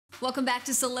Welcome back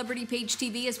to Celebrity Page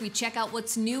TV as we check out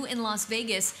what's new in Las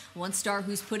Vegas. One star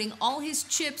who's putting all his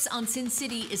chips on Sin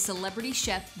City is celebrity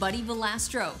chef Buddy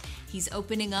Valastro. He's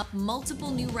opening up multiple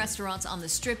new restaurants on the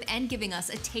Strip and giving us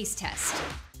a taste test.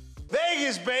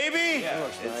 Vegas, baby! Yeah,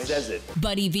 it says it.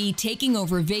 Buddy V taking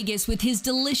over Vegas with his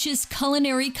delicious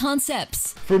culinary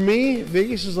concepts. For me,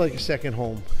 Vegas is like a second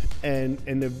home. And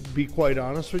to be quite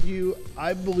honest with you,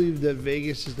 I believe that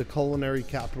Vegas is the culinary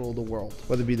capital of the world.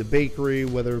 Whether it be the bakery,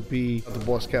 whether it be the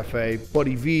Boss Cafe,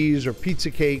 Buddy V's, or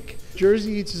Pizza Cake.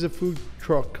 Jersey Eats is a food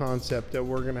truck concept that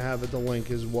we're gonna have at the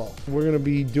Link as well. We're gonna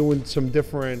be doing some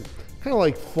different kind of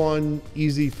like fun,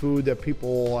 easy food that people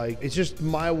will like. It's just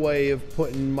my way of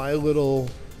putting my little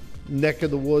neck of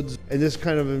the woods and just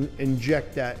kind of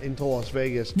inject that into Las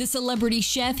Vegas. The celebrity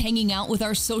chef hanging out with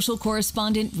our social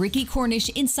correspondent Ricky Cornish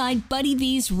inside Buddy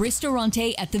V's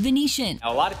Ristorante at the Venetian.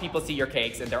 Now, a lot of people see your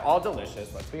cakes and they're all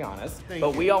delicious, let's be honest.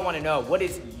 But we all want to know, what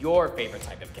is your favorite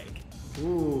type of cake?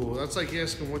 Ooh, that's like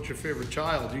asking what's your favorite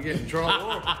child. You get in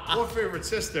trouble. or favorite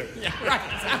sister. Yeah, right.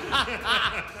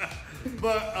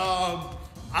 But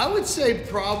I would say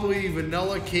probably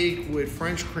vanilla cake with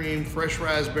French cream, fresh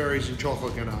raspberries, and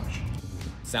chocolate ganache.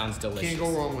 Sounds delicious. Can't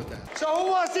go wrong with that. So who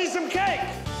wants to eat some cake?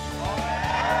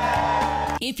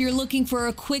 If you're looking for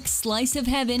a quick slice of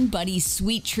heaven, Buddy's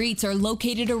sweet treats are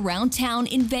located around town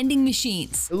in vending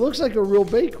machines. It looks like a real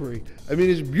bakery. I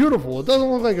mean, it's beautiful. It doesn't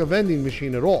look like a vending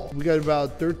machine at all. We got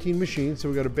about 13 machines, so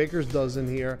we got a baker's dozen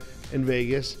here in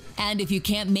Vegas. And if you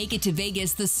can't make it to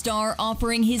Vegas, the star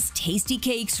offering his tasty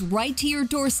cakes right to your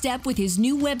doorstep with his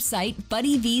new website,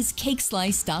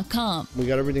 buddyvscakeslice.com. We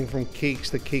got everything from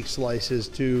cakes to cake slices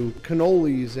to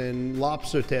cannolis and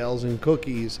lobster tails and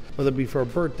cookies, whether it be for a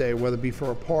birthday, whether it be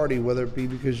for a party, whether it be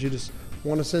because you just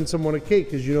want to send someone a cake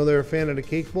because you know they're a fan of the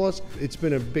Cake Boss. It's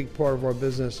been a big part of our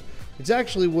business. It's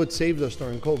actually what saved us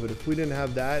during COVID. If we didn't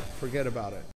have that, forget about it.